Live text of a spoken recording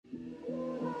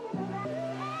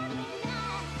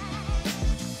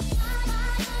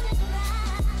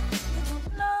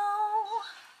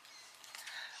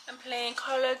playing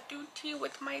Call of Duty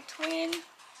with my twin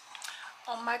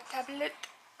on my tablet.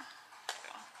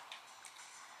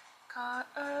 Call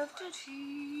of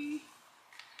Duty.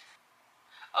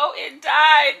 Oh, it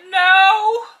died.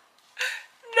 No.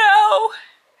 No.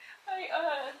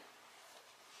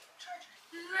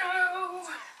 No.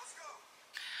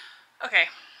 Okay.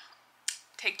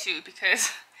 Take two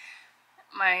because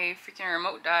my freaking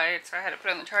remote died, so I had to put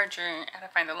it on the charger. I had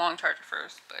to find the long charger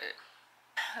first, but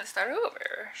let's start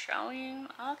over, shall we?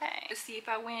 Okay. Let's see if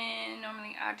I win.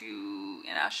 Normally I do,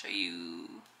 and I'll show you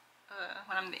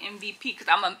when I'm the MVP, because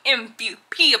I'm an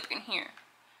MVP up in here.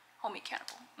 Homie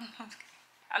cannibal.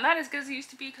 I'm not as good as I used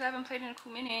to be because I haven't played in a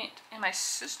cool minute, and my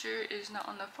sister is not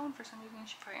on the phone for some reason.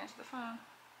 She probably answered the phone.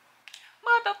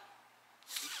 Mother.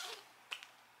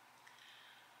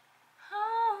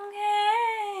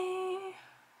 Okay.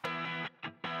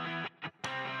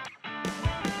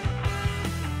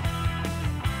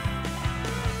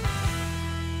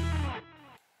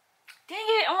 Dang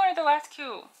it, I wanted the last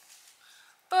kill.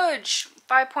 Fudge.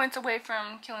 5 points away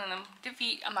from killing them.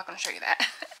 Defeat. I'm not going to show you that.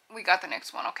 We got the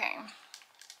next one, okay.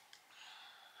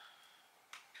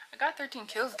 I got 13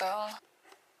 kills though.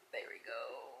 There we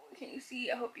go. Can you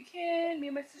see? I hope you can. Me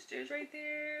and my sister is right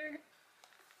there.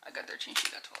 I got 13, she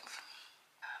got 12.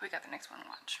 We got the next one,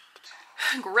 watch.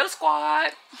 Gorilla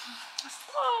Squad.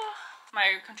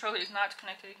 My controller is not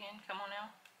connected again. Come on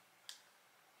now.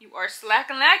 You are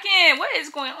lacking. What is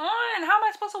going on? How am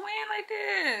I supposed to win like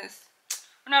this?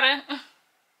 We're not in.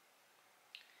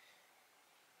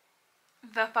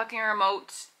 The fucking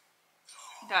remote.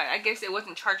 God, I guess it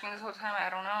wasn't charging this whole time.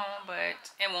 I don't know, but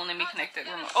it won't let me connect the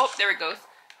remote. Oh, there it goes.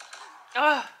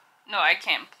 Ugh. No, I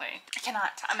can't play. I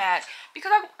cannot. I'm mad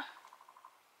because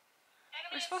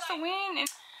we're supposed to win, and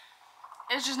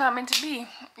it's just not meant to be.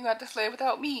 You got to play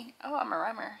without me. Oh, I'm a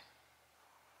rhymer.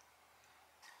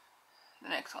 The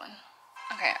next one.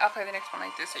 Okay, I'll play the next one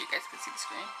like this so you guys can see the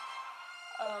screen.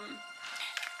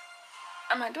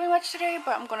 I'm not doing much today,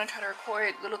 but I'm going to try to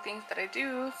record little things that I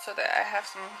do so that I have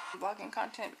some vlogging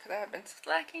content because I have been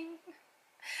slacking.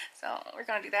 So we're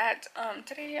going to do that.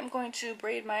 Today I'm going to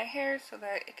braid my hair so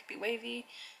that it could be wavy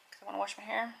because I want to wash my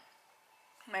hair.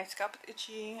 My scalp is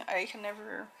itchy. I can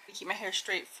never keep my hair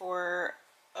straight for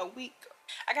a week.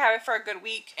 I can have it for a good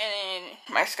week and then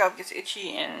my scalp gets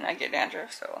itchy and I get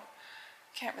dandruff, so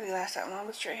can't really last that long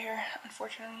with straight hair,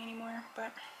 unfortunately, anymore.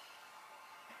 But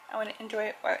I want to enjoy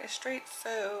it while it's straight,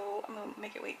 so I'm gonna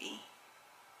make it wavy.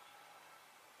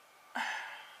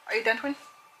 Are you done, twin?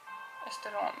 I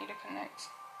still don't want me to connect.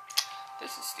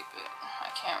 This is stupid.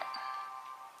 I can't.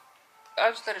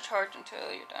 I'll just let it charge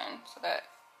until you're done so that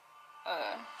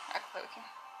I can play with you.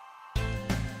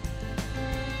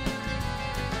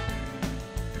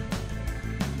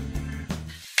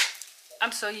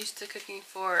 I'm so used to cooking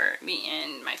for me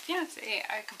and my fiance,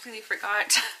 I completely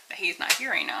forgot that he's not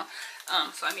here right now.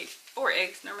 So I made 4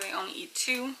 eggs. Normally I only eat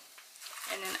 2.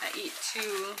 And then I eat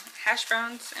 2 hash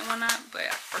browns and whatnot, but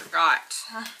I forgot.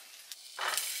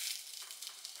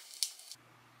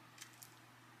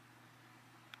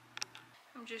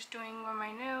 I'm just doing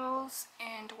my nails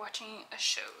and watching a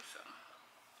show, so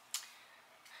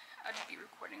I'll just be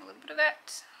recording a little bit of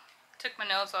that. Took my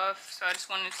nails off, so I just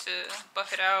wanted to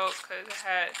buff it out because it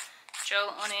had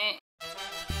gel on it.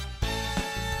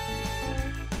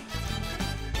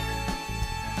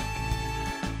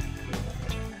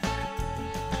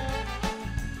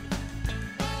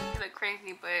 They look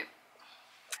crazy, but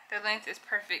the length is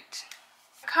perfect.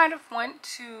 I kind of want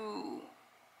to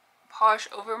polish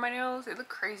over my nails. They look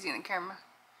crazy in the camera.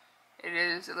 It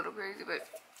is a little crazy, but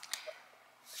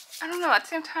I don't know. At the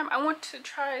same time, I want to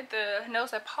try the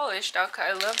nails I polished out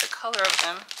because I love the color of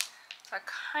them. So I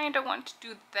kind of want to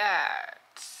do that.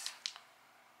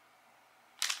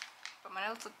 But my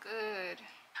nails look good.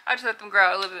 I'll just let them grow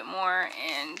out a little bit more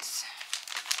and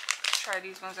try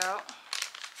these ones out.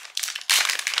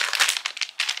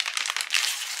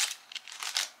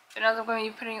 The nails I'm going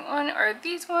to be putting on are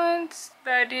these ones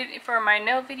that I did for my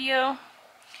nail video.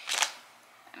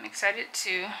 I'm excited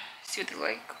to see what they look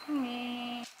like on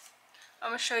me. I'm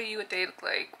going to show you what they look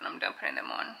like when I'm done putting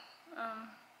them on.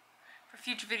 For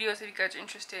future videos, if you guys are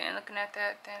interested in looking at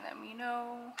that, then let me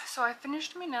know. So I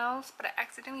finished my nails, but I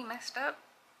accidentally messed up.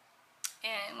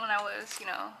 And when I was,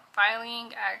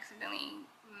 filing, I accidentally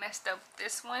messed up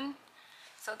this one.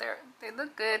 So they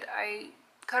look good. I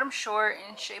cut them short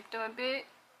and shaped them a bit.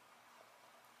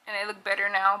 And they look better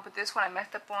now, but this one I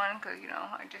messed up on because,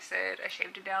 I just said I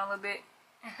shaved it down a little bit.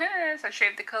 So I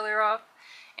shaved the color off,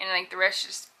 and like the rest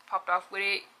just popped off with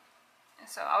it. And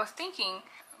so I was thinking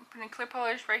putting clear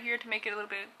polish right here to make it a little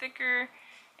bit thicker,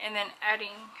 and then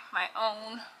adding my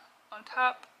own on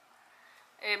top.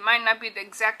 It might not be the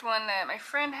exact one that my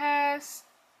friend has,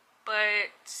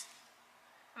 but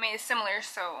I mean it's similar,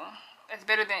 so it's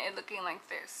better than it looking like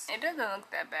this. It doesn't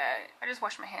look that bad. I just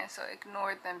washed my hands, so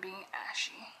ignore them being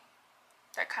ashy.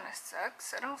 That kind of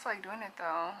sucks. I don't feel like doing it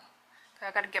though. I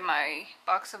gotta get my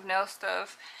box of nail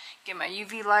stuff, get my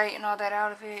UV light and all that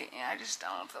out of it, and I just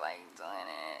don't feel like doing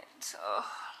it. So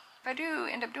if I do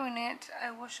end up doing it,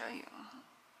 I will show you.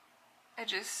 It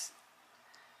just,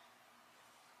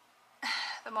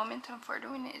 the momentum for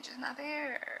doing it is just not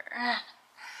there.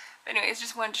 But anyways,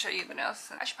 just wanted to show you the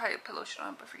nails. I should probably put lotion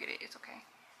on, but forget it, it's okay.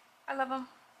 I love them.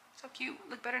 So cute.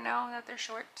 Look better now that they're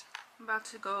short. I'm about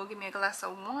to go get me a glass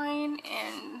of wine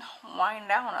and wind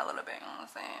down a little bit, you know what I'm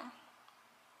saying?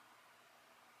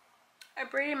 I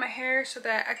braided my hair so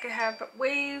that I could have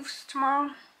waves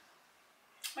tomorrow.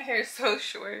 My hair is so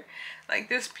short. Like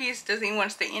this piece doesn't even want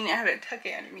to stay in it. I had to tuck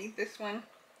it underneath this one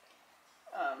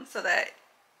so that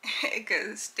it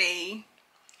could stay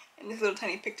in this little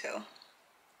tiny pigtail.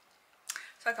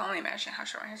 So I can only imagine how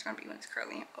short my hair is going to be when it's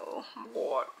curly. Oh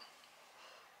Lord.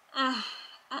 I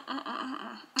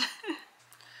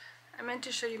meant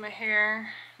to show you my hair.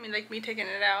 I mean, like me taking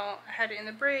it out. I had it in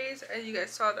the braids as you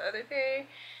guys saw the other day.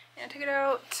 And I took it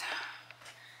out.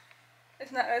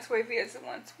 It's not as wavy as it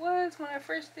once was when I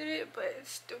first did it, but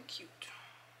it's still cute.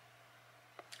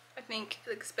 I think it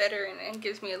looks better and it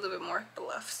gives me a little bit more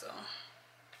fluff, so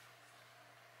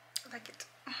I like it.